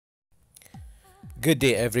Good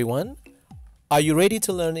day, everyone. Are you ready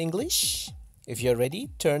to learn English? If you're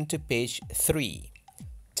ready, turn to page 3.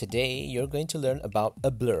 Today, you're going to learn about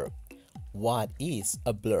a blurb. What is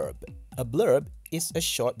a blurb? A blurb is a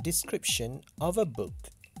short description of a book.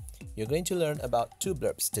 You're going to learn about 2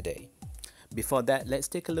 blurbs today. Before that, let's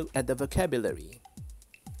take a look at the vocabulary.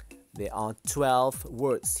 There are 12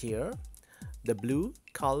 words here, the blue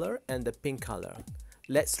color and the pink color.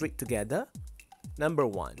 Let's read together. Number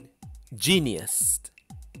 1, genius.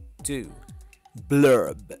 2,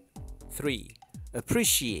 blurb. 3,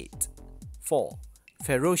 appreciate. 4,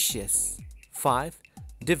 ferocious. 5,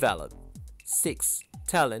 develop. 6,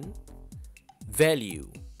 talent.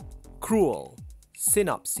 Value, cruel.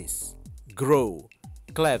 Synopsis, grow,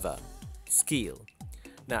 clever, skill.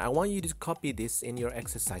 Now I want you to copy this in your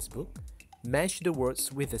exercise book. Match the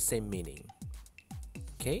words with the same meaning.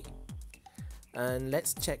 Okay? And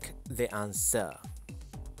let's check the answer.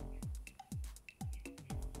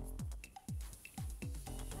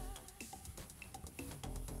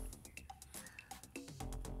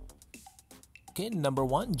 Okay, number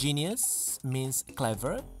 1, genius means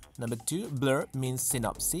clever. Number 2, blurb means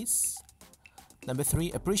synopsis. Number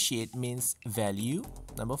 3, appreciate means value.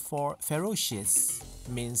 Number 4, ferocious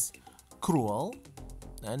means cruel.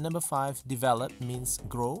 And number 5, develop means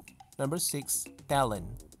grow. Number 6,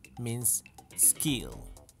 talent means skill.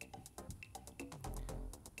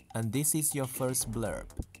 And this is your first blurb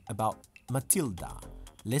about Matilda.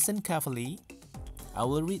 Listen carefully. I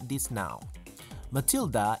will read this now.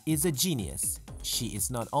 Matilda is a genius. She is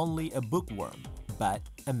not only a bookworm, but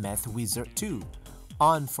a math wizard too.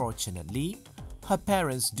 Unfortunately, her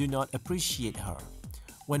parents do not appreciate her.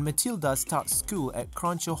 When Matilda starts school at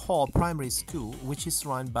Cruncher Hall Primary School, which is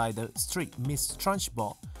run by the strict Miss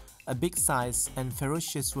Trunchbull, a big-sized and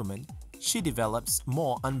ferocious woman, she develops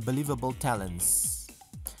more unbelievable talents.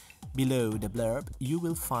 Below the blurb, you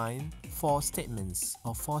will find 4 statements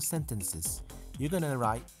or 4 sentences. You're gonna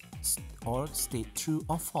write or state true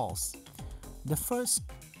or false. The first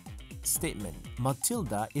statement,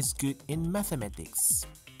 Matilda is good in mathematics.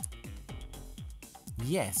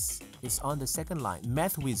 Yes, it's on the second line.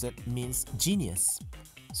 Math wizard means genius.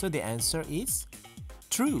 So the answer is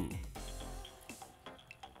true.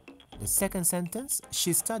 The second sentence,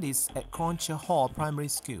 she studies at Cruncher Hall Primary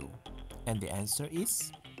School. And the answer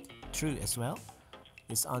is true as well.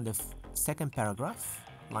 It's on the second paragraph,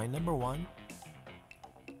 line number 1.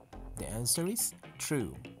 The answer is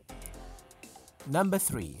true. Number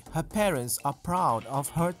 3, her parents are proud of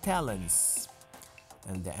her talents.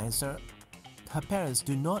 And the answer, her parents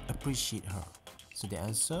do not appreciate her. So the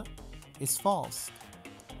answer is false.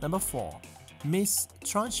 Number 4, Miss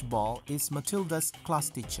Trunchbull is Matilda's class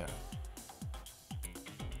teacher,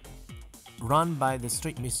 run by the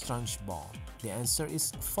strict Miss Trunchbull. The answer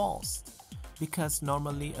is false, because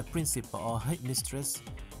normally a principal or headmistress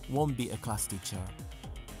won't be a class teacher.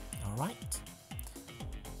 Alright.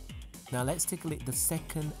 Now let's take a look at the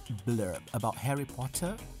second blurb about Harry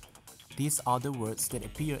Potter. These are the words that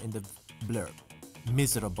appear in the blurb.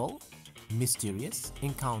 Miserable, mysterious,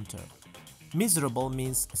 encounter. Miserable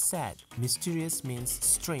means sad, mysterious means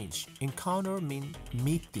strange, encounter means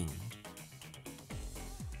meeting.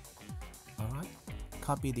 Alright,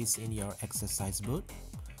 copy this in your exercise book.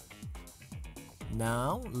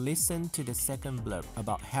 Now listen to the second blurb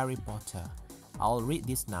about Harry Potter. I'll read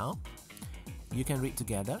this now. You can read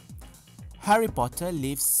together. Harry Potter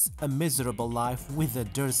lives a miserable life with the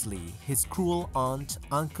Dursley, his cruel aunt,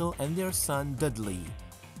 uncle and their son Dudley.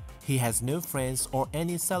 He has no friends or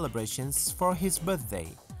any celebrations for his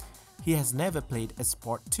birthday. He has never played a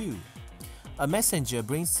sport too. A messenger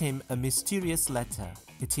brings him a mysterious letter.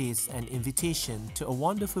 It is an invitation to a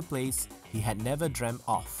wonderful place he had never dreamt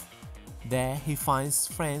of. There he finds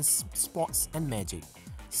friends, sports and magic.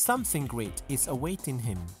 Something great is awaiting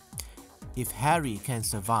him, if Harry can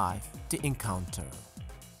survive the encounter.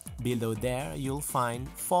 Below there, you'll find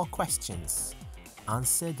 4 questions.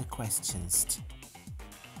 Answer the questions.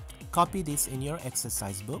 Copy this in your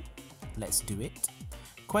exercise book. Let's do it.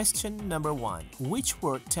 Question number 1. Which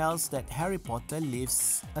word tells that Harry Potter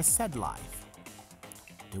lives a sad life?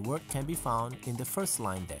 The word can be found in the first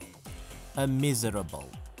line there. A miserable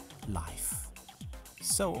life.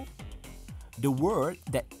 So, the word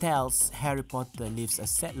that tells Harry Potter lives a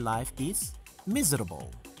sad life is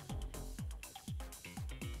miserable.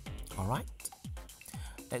 Alright,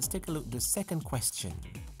 let's take a look at the second question.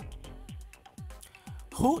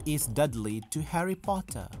 Who is Dudley to Harry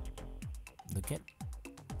Potter? Look at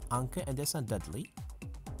uncle and the son Dudley.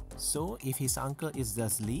 So if his uncle is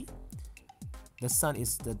Dudley, the son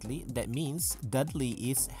is Dudley, that means Dudley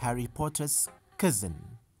is Harry Potter's cousin.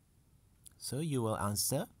 So you will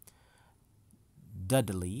answer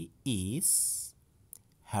Dudley is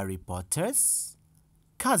Harry Potter's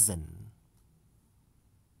cousin.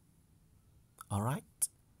 All right.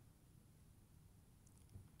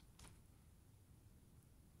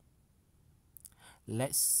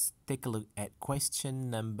 Let's take a look at question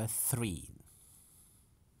number 3.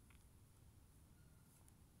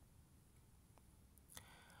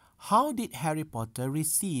 How did Harry Potter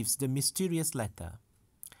receive the mysterious letter?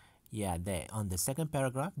 Yeah, there on the second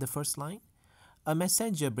paragraph, the first line. A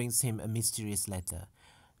messenger brings him a mysterious letter.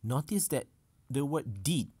 Notice that the word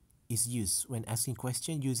did is used when asking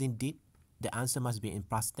question using did. The answer must be in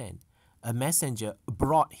past tense. A messenger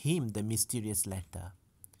brought him the mysterious letter.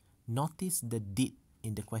 Notice the did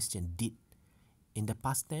in the question, did. In the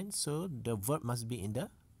past tense, so the verb must be in the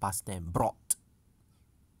past tense. Brought.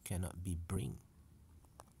 Cannot be bring.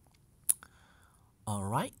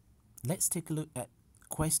 Alright, let's take a look at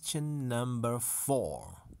question number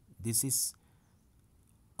 4. This is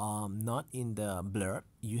not in the blurb.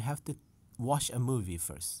 You have to watch a movie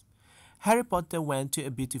first. Harry Potter went to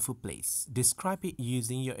a beautiful place. Describe it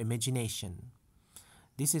using your imagination.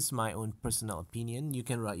 This is my own personal opinion. You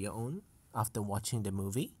can write your own after watching the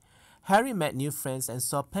movie. Harry met new friends and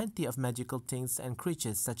saw plenty of magical things and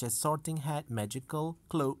creatures such as Sorting Hat, magical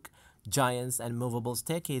cloak, giants, and movable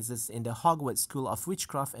staircases in the Hogwarts School of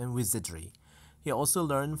Witchcraft and Wizardry. He also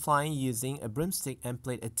learned flying using a broomstick and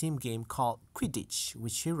played a team game called Quidditch,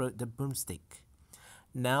 which he rode the broomstick.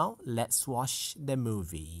 Now, let's watch the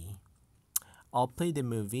movie. I'll play the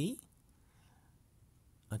movie.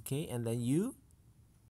 Okay, and then you